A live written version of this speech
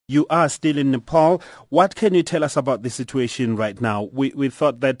You are still in Nepal. What can you tell us about the situation right now? We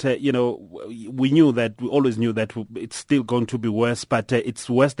thought that, we always knew that it's still going to be worse, but it's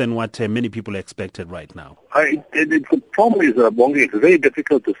worse than what many people expected right now. The problem is, Bongi, it's very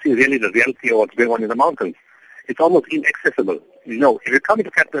difficult to see really the reality of what's going on in the mountains. It's almost inaccessible. If you come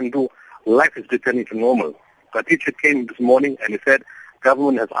to Kathmandu, life is returning to normal. The teacher came this morning and he said,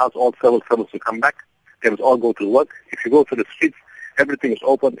 government has asked all civil servants to come back. They must all go to work. If you go to the streets, everything is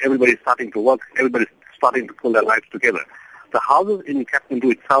open. Everybody's starting to work. Everybody's starting to pull their lives together. The houses in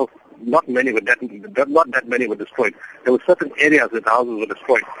Kathmandu itself, not that many were destroyed. There were certain areas where the houses were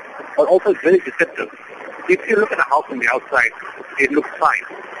destroyed. But also it's very deceptive. If you look at a house from the outside, it looks fine.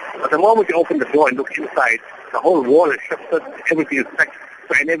 But the moment you open the door and look inside, the whole wall is shifted, everything is packed,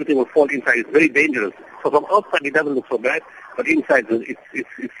 and everything will fall inside. It's very dangerous. So from outside it doesn't look so bad, but inside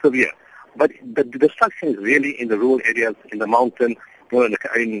it's severe. But the destruction is really in the rural areas, in the mountain, in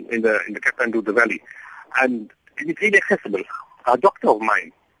the Kathmandu, the valley. And it's inaccessible. A doctor of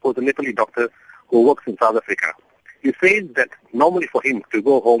mine, who's a Nepali doctor who works in South Africa, he says that normally for him to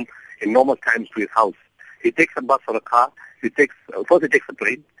go home in normal times to his house, he takes a bus or a car, first he takes a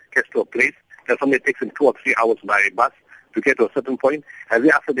plane, gets to a place, then somebody takes him 2 or 3 hours by bus to get to a certain point, and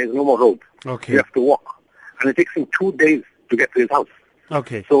then after there's no more road. Okay. You have to walk. And it takes him 2 days to get to his house.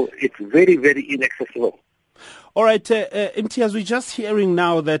 Okay. So it's very, very inaccessible. All right, Imitaiz, we're just hearing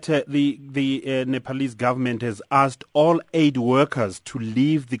now that the Nepalese government has asked all aid workers to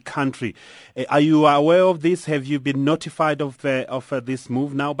leave the country. Are you aware of this? Have you been notified of this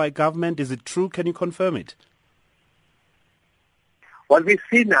move now by government? Is it true? Can you confirm it? Well, we've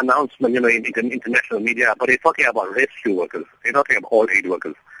seen the announcement, in international media, but they're talking about rescue workers. They're not talking about all aid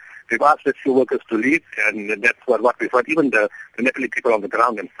workers. They've asked rescue workers to leave, and that's what we've heard. Even the Nepali people on the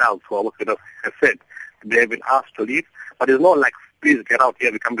ground themselves who are working with us have said they have been asked to leave, but there's no please get out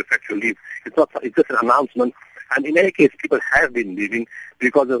here, we come to fetch you, leave. It's just an announcement. And in any case, people have been leaving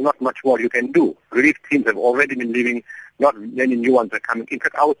because there's not much more you can do. Relief teams have already been leaving, not many new ones are coming. In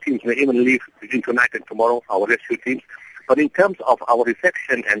fact, our teams may even leave between tonight and tomorrow, our rescue teams. But in terms of our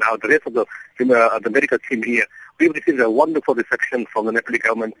reception and the rest of the medical team here, we've received a wonderful reception from the Nepali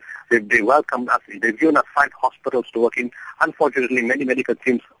government. They welcomed us. They've given us 5 hospitals to work in. Unfortunately, many medical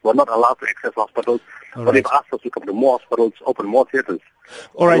teams were not allowed to access hospitals, but they've asked us to come to more hospitals, open more theaters,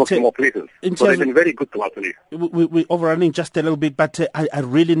 work in more places. So they've been very good to us. We're overrunning just a little bit, but I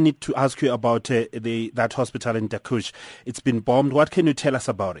really need to ask you about that hospital in Darkoush. It's been bombed. What can you tell us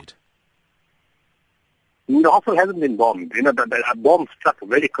about it? The hospital hasn't been bombed. The bomb struck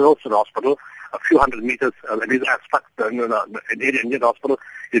very close to the hospital, a few hundred meters. It struck an area near the hospital.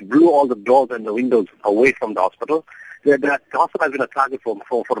 It blew all the doors and the windows away from the hospital. The hospital has been a target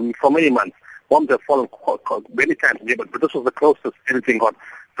for many months. Bombs have fallen many times here, but this was the closest anything got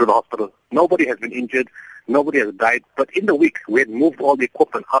to the hospital. Nobody has been injured. Nobody has died. But in the week, we had moved all the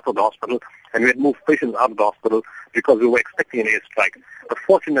equipment out of the hospital, and we had moved patients out of the hospital because we were expecting an airstrike. But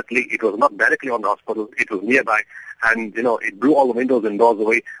fortunately, it was not directly on the hospital. It was nearby, and, it blew all the windows and doors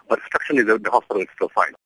away. But structurally, the hospital is still fine.